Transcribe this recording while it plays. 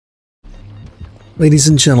Ladies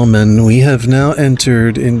and gentlemen, we have now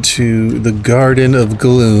entered into the Garden of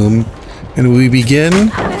Gloom, and we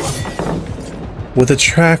begin with a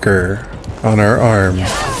tracker on our arm.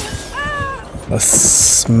 A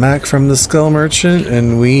smack from the Skull Merchant,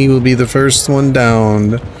 and we will be the first one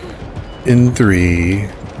down in 3,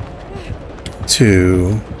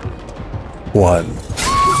 2, 1.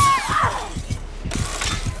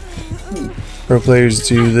 Pro players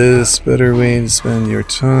do this. Better way to spend your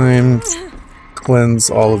time. Cleanse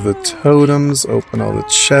all of the totems. Open all the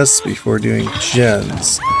chests before doing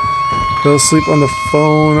gens. Fell asleep on the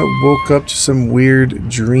phone. Woke up to some weird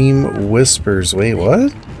dream whispers. Wait,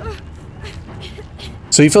 what?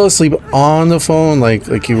 So you fell asleep on the phone,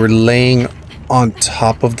 like you were laying on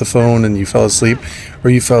top of the phone and you fell asleep, or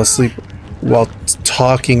you fell asleep while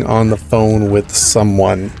talking on the phone with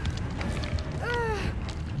someone?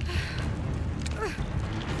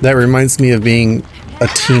 That reminds me of being a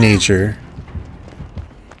teenager.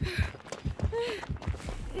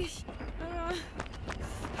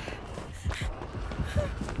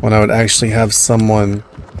 When I would actually have someone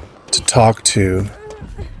to talk to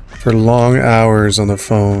for long hours on the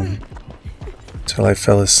phone till I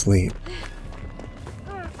fell asleep.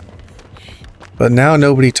 But now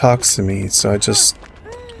nobody talks to me, so I just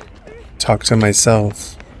talk to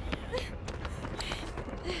myself.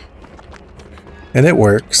 And it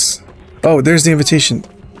works. Oh, there's the invitation.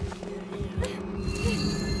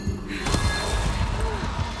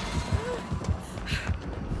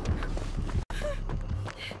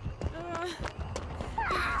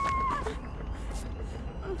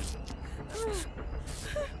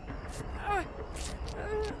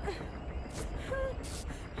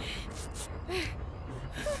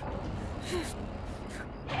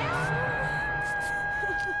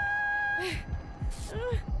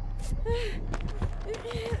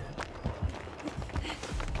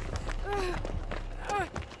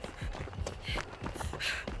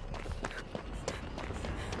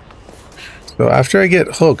 So after I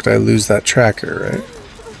get hooked, I lose that tracker, right?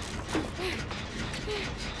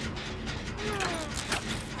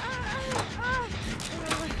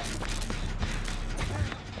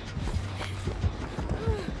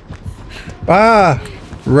 Ah!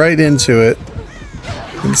 Right into it.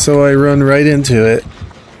 And so I run right into it.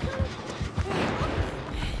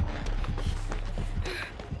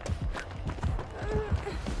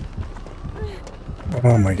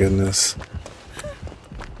 Oh my goodness.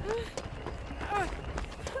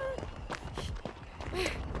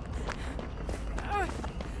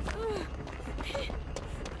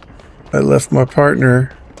 I left my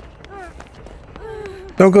partner.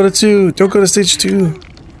 Don't go to 2. Don't go to stage 2.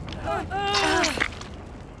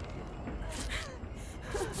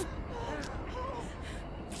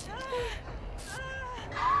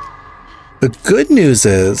 The good news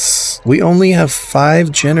is we only have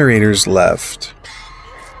 5 generators left.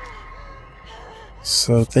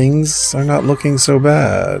 So things are not looking so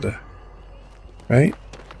bad. Right?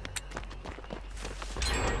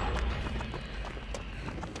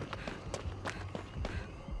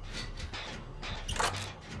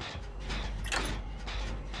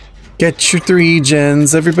 Get your 3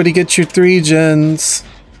 gens. Everybody get your 3 gens.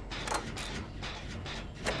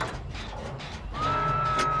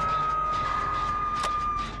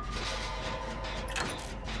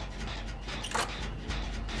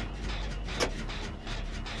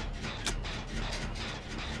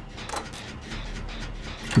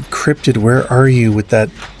 Encrypted, where are you with that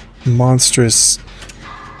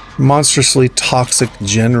monstrously toxic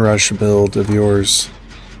gen rush build of yours?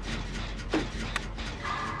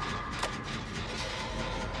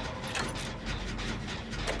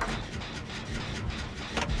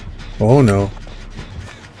 Oh no.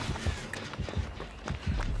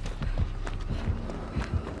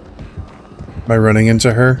 Am I running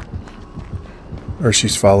into her? Or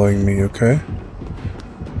she's following me, okay?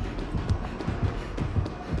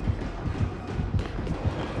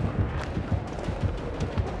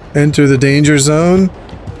 Enter the danger zone.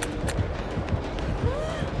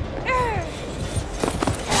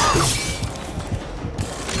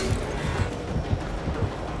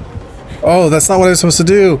 Oh, that's not what I was supposed to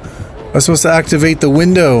do. I was supposed to activate the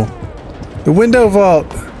window. The window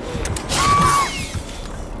vault.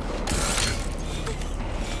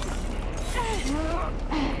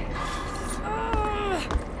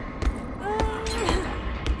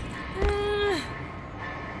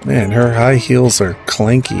 Man, her high heels are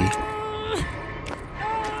clanky.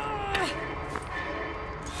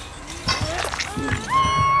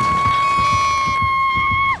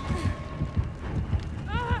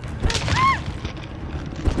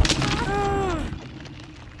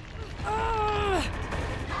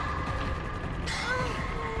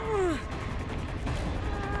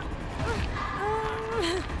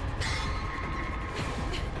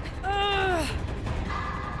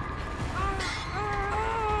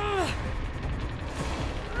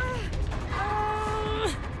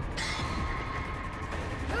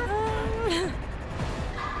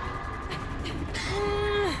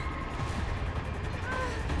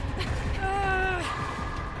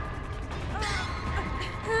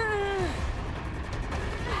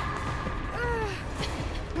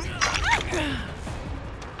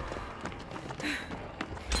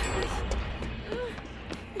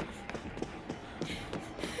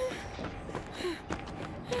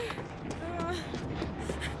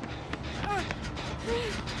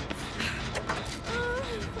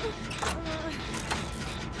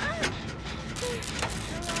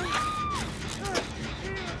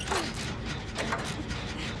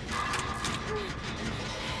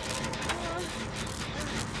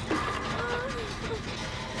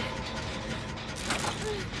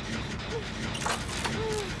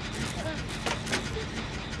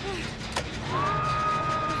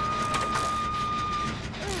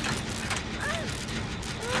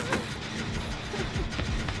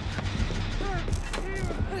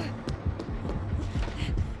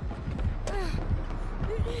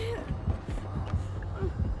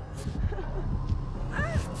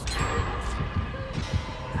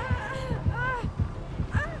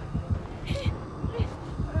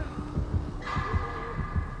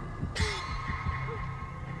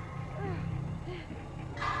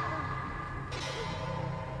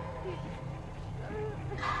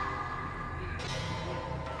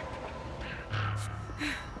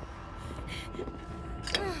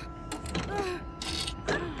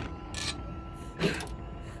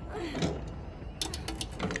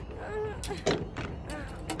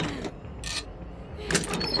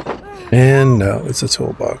 And no, it's a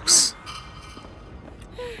toolbox.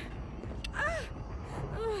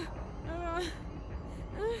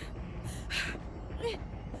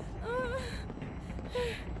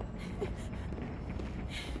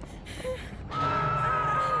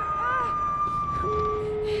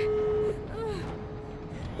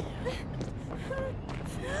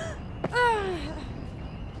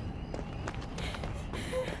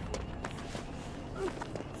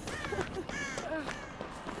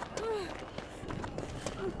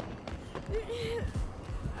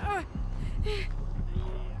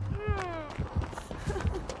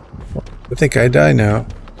 I think I die now.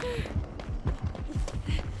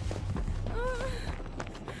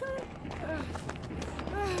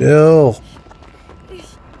 Bill.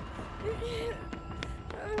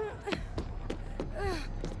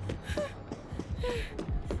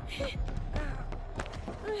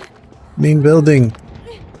 Main building.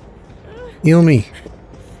 Heal me.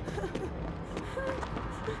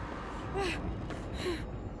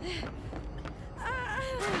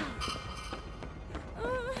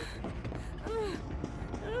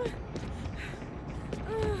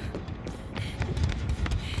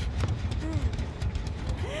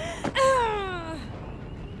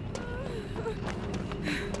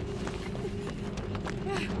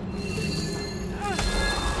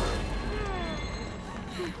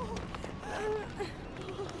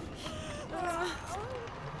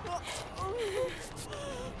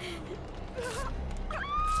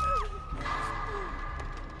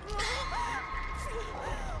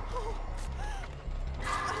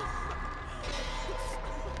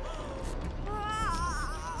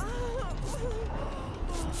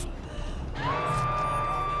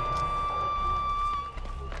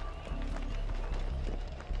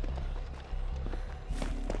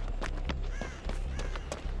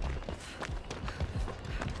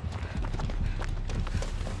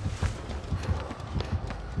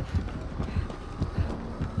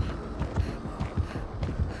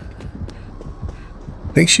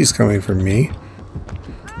 I think she's coming for me.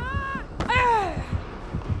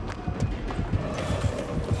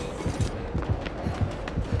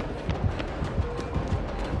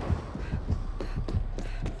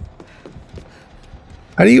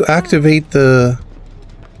 How do you activate the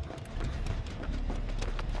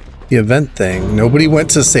event thing? Nobody went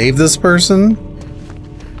to save this person?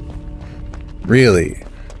 Really?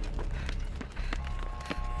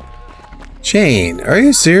 Jane, are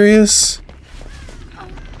you serious?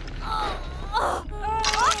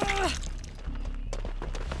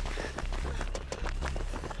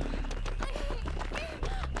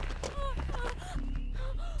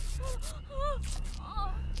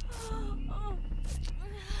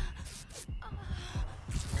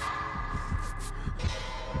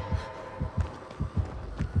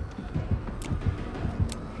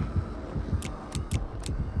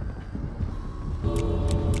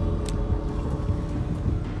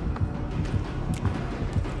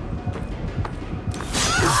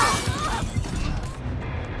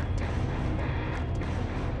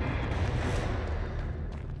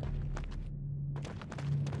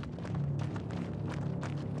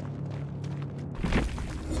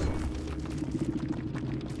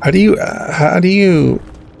 How do you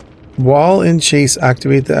wall and chase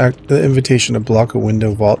activate the invitation to block a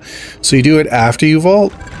window vault? So you do it after you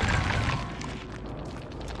vault?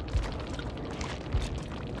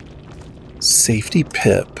 Safety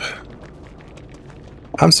pip.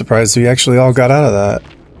 I'm surprised we actually all got out of that.